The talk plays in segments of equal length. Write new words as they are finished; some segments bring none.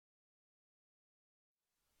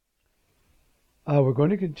We're going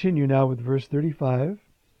to continue now with verse 35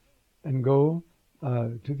 and go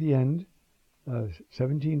to the end,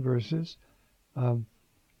 17 verses,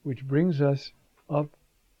 which brings us up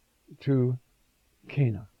to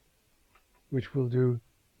Cana, which we'll do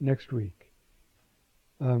next week.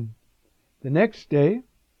 The next day,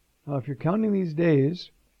 if you're counting these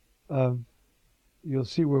days, you'll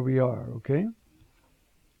see where we are, okay?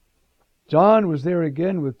 John was there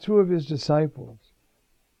again with two of his disciples.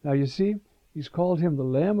 Now you see, he's called him the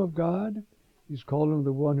Lamb of God. He's called him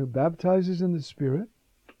the one who baptizes in the Spirit.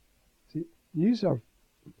 See,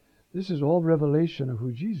 this is all revelation of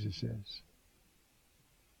who Jesus is.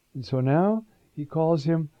 And so now he calls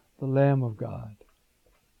him the Lamb of God.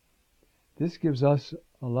 This gives us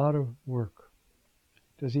a lot of work.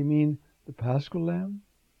 Does he mean the Paschal Lamb?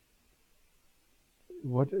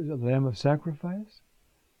 What is a lamb of sacrifice?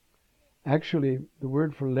 Actually, the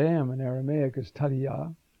word for lamb in Aramaic is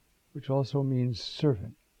tadiyah, which also means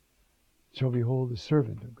servant. So behold the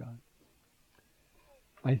servant of God.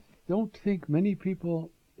 I don't think many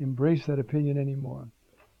people embrace that opinion anymore.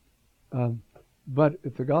 But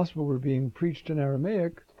if the gospel were being preached in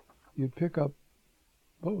Aramaic, you'd pick up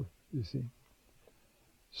both, you see.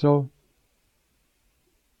 So,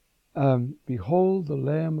 behold the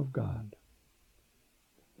Lamb of God.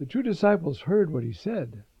 The two disciples heard what he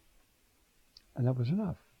said, and that was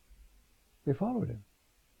enough. They followed him.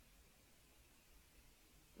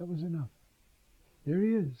 That was enough. There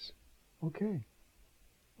he is. Okay.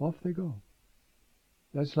 Off they go.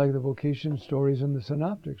 That's like the vocation stories in the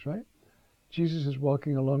Synoptics, right? Jesus is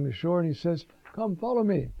walking along the shore and he says, "Come, follow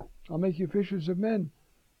me. I'll make you fishers of men."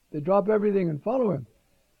 They drop everything and follow him.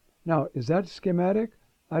 Now, is that schematic?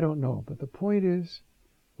 I don't know. But the point is,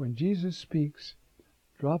 when Jesus speaks,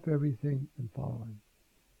 drop everything and follow him.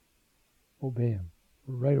 Obey him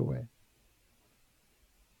right away.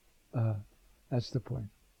 That's the point.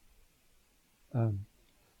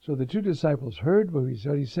 So the two disciples heard what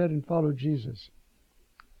he said and followed Jesus.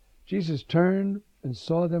 Jesus turned and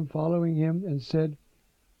saw them following him and said,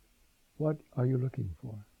 "What are you looking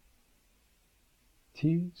for?"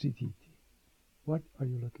 T-Z-T-T. What are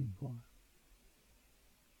you looking for?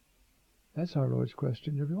 That's our Lord's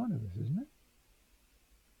question to every one of us, isn't it?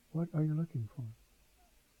 What are you looking for?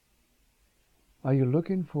 Are you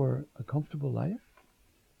looking for a comfortable life?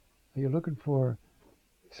 Are you looking for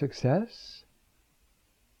success?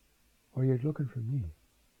 Or are you looking for me?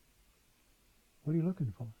 What are you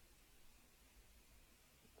looking for?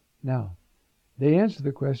 Now, they answer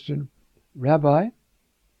the question, Rabbi,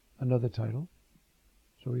 another title.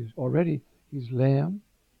 So he's Lamb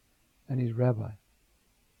and he's Rabbi,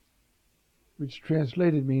 which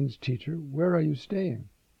translated means teacher. Where are you staying?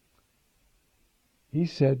 He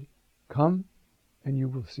said, "Come and you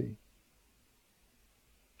will see."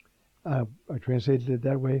 I translated it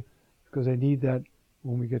that way because I need that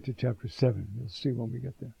when we get to chapter 7. You'll see when we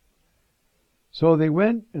get there. So they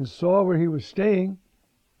went and saw where he was staying,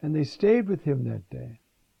 and they stayed with him that day.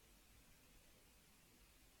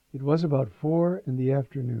 It was about 4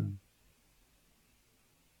 p.m.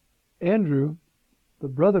 Andrew, the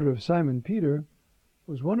brother of Simon Peter,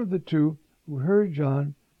 was one of the two who heard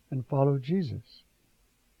John and followed Jesus.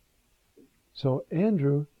 So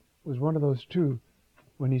Andrew was one of those two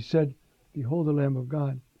when he said, "Behold the Lamb of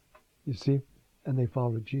God," you see, and they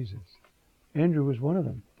followed Jesus. Andrew was one of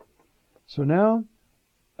them. So now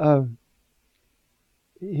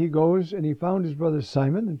he goes and he found his brother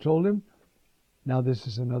Simon and told him, now this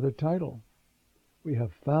is another title. We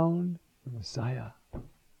have found the Messiah.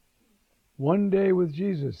 One day with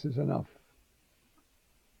Jesus is enough.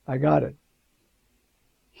 I got it.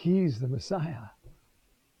 He's the Messiah.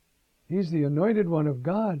 He's the anointed one of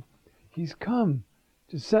God. He's come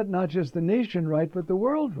to set not just the nation right, but the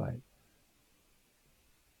world right.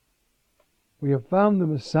 We have found the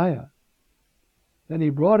Messiah. Then he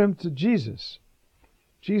brought him to Jesus.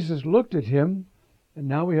 Jesus looked at him, and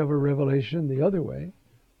now we have a revelation the other way.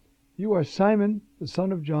 You are Simon, the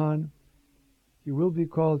son of John. You will be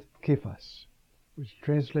called Cephas, which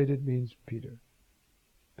translated means Peter.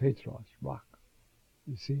 Petros, rock.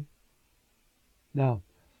 You see? Now,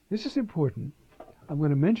 this is important. I'm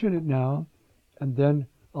going to mention it now, and then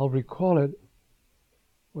I'll recall it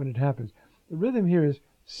when it happens. The rhythm here is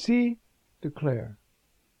see, declare.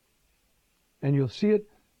 And you'll see it.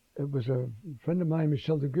 It was a friend of mine,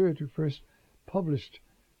 Michel de Geert, who first published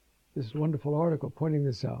this wonderful article pointing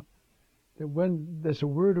this out. That when there's a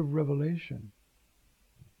word of revelation,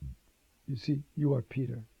 you see, you are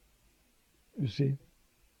Peter. You see,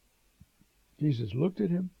 Jesus looked at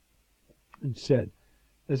him and said,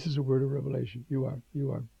 this is a word of revelation. You are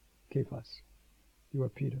Cephas. You are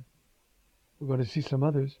Peter. We're going to see some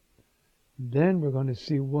others. Then we're going to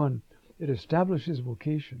see one. It establishes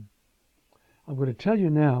vocation. I'm going to tell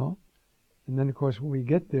you now, and then, of course, when we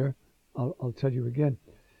get there, I'll tell you again.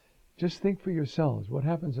 Just think for yourselves what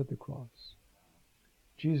happens at the cross.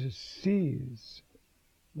 Jesus sees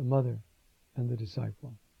the mother and the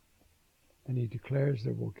disciple, and he declares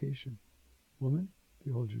their vocation. Woman,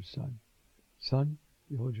 behold your son. Son,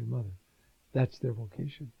 behold your mother. That's their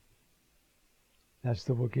vocation. That's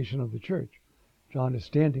the vocation of the church. John is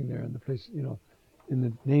standing there in the place, in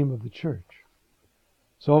the name of the church.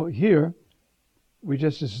 So here,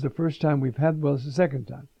 this is the first time we've had, well, it's the second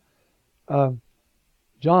time.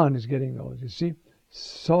 John is getting those, you see.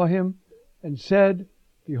 Saw him and said,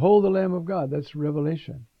 behold the Lamb of God. That's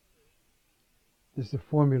Revelation. This is the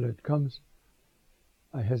formula. It comes,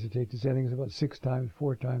 I hesitate to say, I think it's about 6 times,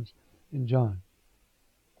 4 times in John.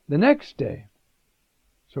 The next day,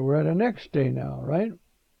 so we're at a next day now, right?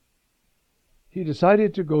 He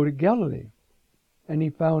decided to go to Galilee, and he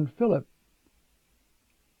found Philip.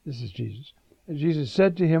 This is Jesus. And Jesus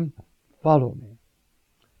said to him, follow me.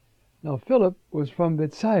 Now Philip was from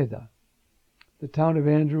Bethsaida, the town of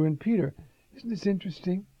Andrew and Peter. Isn't this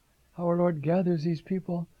interesting how our Lord gathers these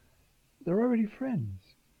people? They're already friends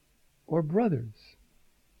or brothers,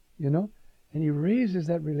 and he raises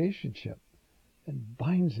that relationship and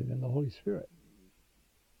binds it in the Holy Spirit.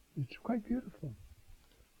 It's quite beautiful.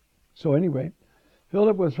 So anyway,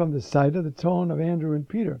 Philip was from Bethsaida, the town of Andrew and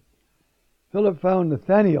Peter. Philip found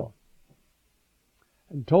Nathanael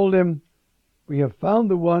and told him, we have found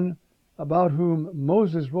the one about whom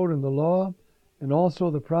Moses wrote in the law and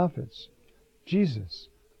also the prophets, Jesus,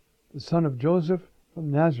 the son of Joseph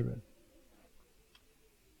from Nazareth.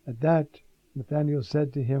 At that, Nathanael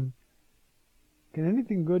said to him, can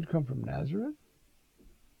anything good come from Nazareth?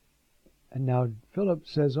 And now Philip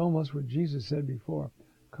says almost what Jesus said before,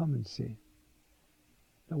 come and see.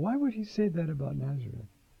 Now why would he say that about Nazareth?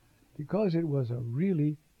 Because it was a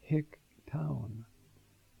really hick town.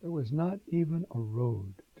 There was not even a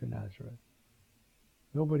road to Nazareth.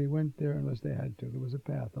 Nobody went there unless they had to. There was a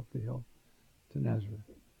path up the hill to Nazareth.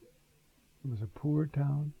 It was a poor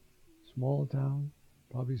town, small town,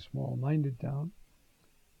 probably small-minded town.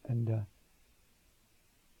 And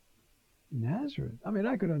Nazareth,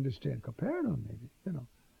 I could understand Capernaum maybe,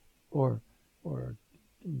 or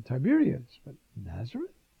Tiberias, but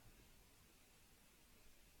Nazareth?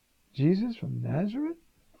 Jesus from Nazareth?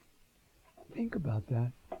 Think about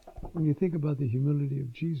that when you think about the humility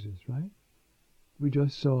of Jesus, right? We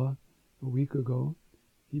just saw a week ago,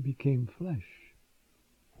 he became flesh.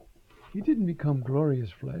 He didn't become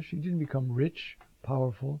glorious flesh. He didn't become rich,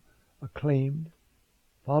 powerful, acclaimed,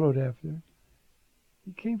 followed after.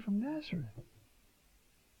 He came from Nazareth.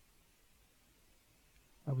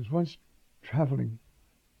 I was once traveling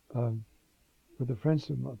with a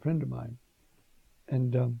friend of mine,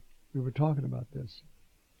 and we were talking about this.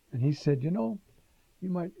 And he said, you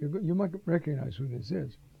might recognize who this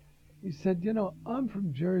is. He said, I'm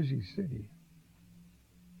from Jersey City.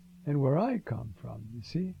 And where I come from, you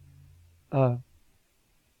see,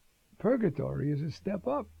 purgatory is a step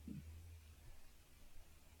up.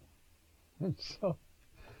 And so,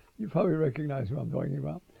 you probably recognize who I'm talking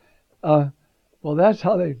about. Well, that's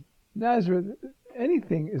how Nazareth,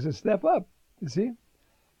 anything is a step up, you see.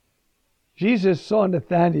 Jesus saw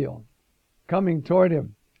Nathanael coming toward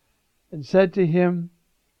him and said to him,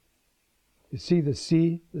 you see the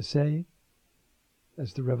say?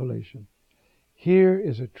 That's the revelation. Here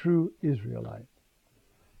is a true Israelite.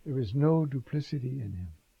 There is no duplicity in him.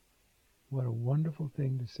 What a wonderful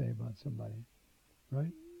thing to say about somebody,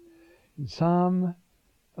 right? In Psalm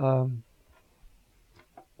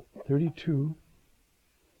 32,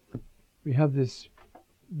 we have this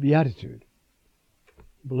beatitude.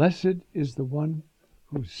 Blessed is the one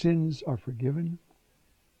whose sins are forgiven.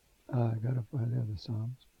 I got up by the other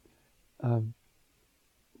Psalms.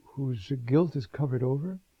 Whose guilt is covered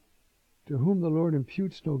over, to whom the Lord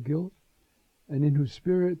imputes no guilt, and in whose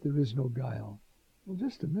spirit there is no guile. Well,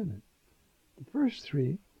 just a minute. The first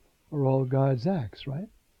 3 are all God's acts, right?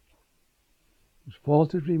 Whose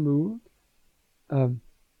fault is removed,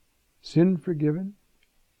 sin forgiven,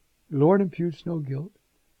 the Lord imputes no guilt,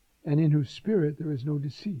 and in whose spirit there is no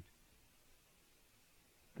deceit.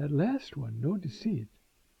 That last one, no deceit,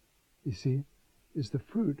 you see, is the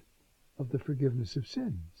fruit of the forgiveness of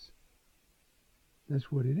sins.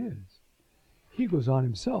 That's what it is. He goes on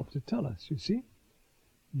himself to tell us, you see.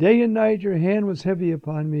 Day and night your hand was heavy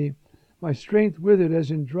upon me. My strength withered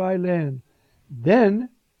as in dry land. Then,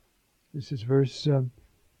 this is verse 3,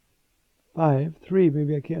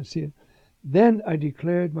 maybe I can't see it. Then I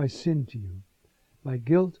declared my sin to you. My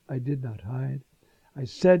guilt I did not hide. I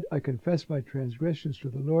said, I confess my transgressions to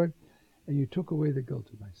the Lord, and you took away the guilt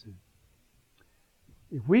of my sin.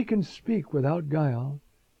 If we can speak without guile,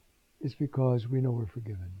 it's because we know we're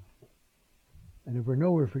forgiven. And if we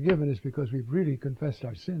know we're forgiven, it's because we've really confessed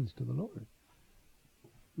our sins to the Lord.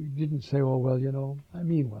 We didn't say, oh, well, I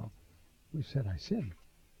mean well. We said, I sinned.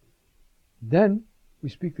 Then we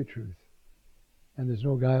speak the truth, and there's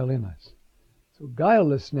no guile in us. So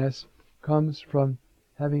guilelessness comes from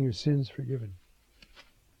having your sins forgiven.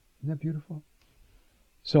 Isn't that beautiful?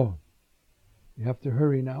 So, you have to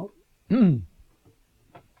hurry now.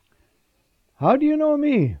 How do you know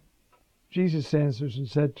me? Jesus answers and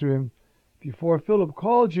said to him, before Philip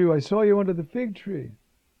called you, I saw you under the fig tree.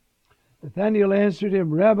 Nathanael answered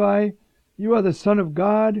him, Rabbi, you are the Son of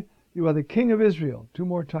God, you are the King of Israel. 2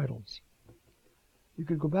 more titles. You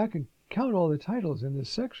could go back and count all the titles in this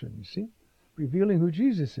section, you see, revealing who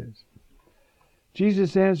Jesus is.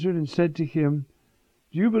 Jesus answered and said to him,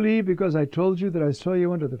 do you believe because I told you that I saw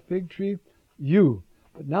you under the fig tree? You.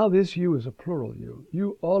 But now this you is a plural you.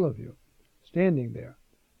 You, all of you, standing there.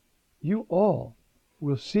 You all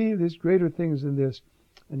will see these greater things than this.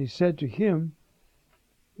 And he said to him,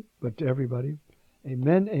 but to everybody,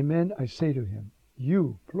 Amen, amen, I say to him,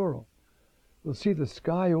 you, plural, will see the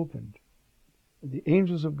sky opened, and the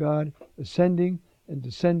angels of God ascending and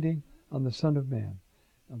descending on the Son of Man.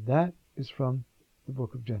 Now that is from the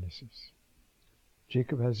book of Genesis.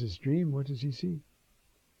 Jacob has his dream. What does he see?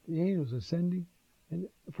 The angels ascending, and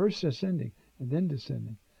first ascending and then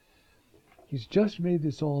descending. He's just made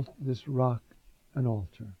this rock an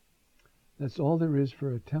altar. That's all there is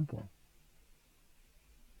for a temple.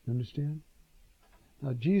 You understand?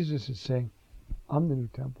 Now Jesus is saying, I'm the new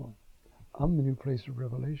temple. I'm the new place of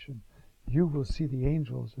revelation. You will see the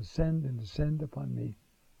angels ascend and descend upon me.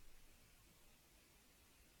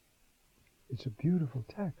 It's a beautiful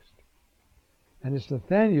text. And it's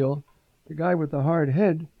Nathanael, the guy with the hard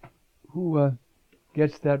head, who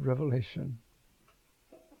gets that revelation.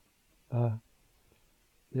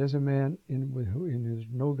 There's a man in his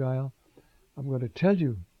no guile. I'm going to tell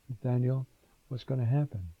you, Nathanael, what's going to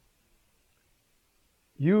happen.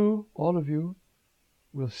 You, all of you,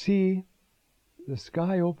 will see the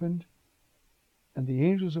sky opened and the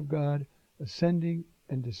angels of God ascending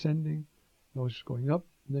and descending. Notice going up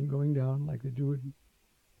and then going down like they do in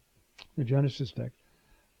the Genesis text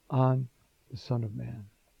on the Son of Man.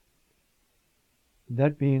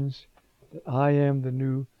 That means that I am the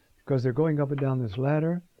new, because they're going up and down this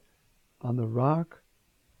ladder on the rock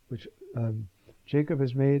which Jacob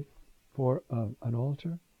has made for an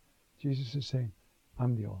altar. Jesus is saying,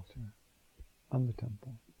 I'm the altar. I'm the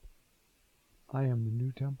temple. I am the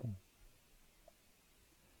new temple.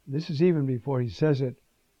 This is even before he says it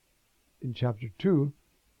in chapter 2,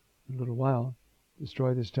 in a little while,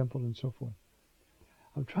 destroy this temple and so forth.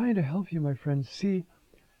 I'm trying to help you, my friends, see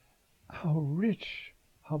how rich,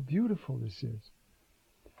 how beautiful this is.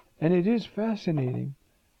 And it is fascinating,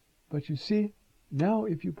 but you see, now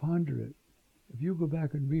if you ponder it, if you go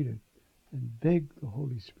back and read it, and beg the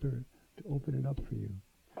Holy Spirit to open it up for you,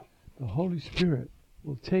 the Holy Spirit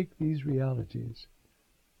will take these realities,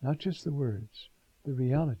 not just the words, the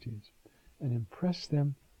realities, and impress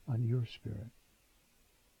them on your spirit.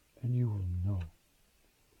 And you will know.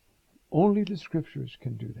 Only the Scriptures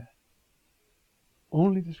can do that.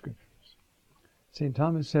 Only the Scriptures. St.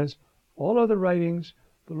 Thomas says, all other writings,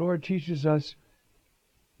 the Lord teaches us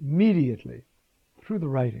immediately through the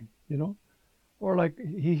writing, Or like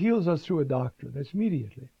he heals us through a doctor. That's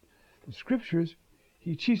immediately. The Scriptures,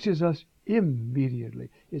 he teaches us immediately.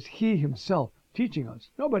 It's he himself teaching us,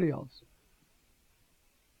 nobody else.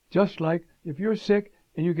 Just like if you're sick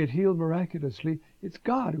and you get healed miraculously, it's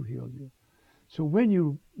God who healed you. So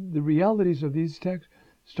when the realities of these texts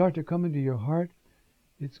start to come into your heart,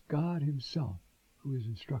 it's God himself who is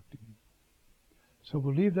instructing you. So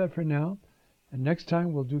we'll leave that for now, and next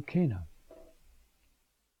time we'll do Cana.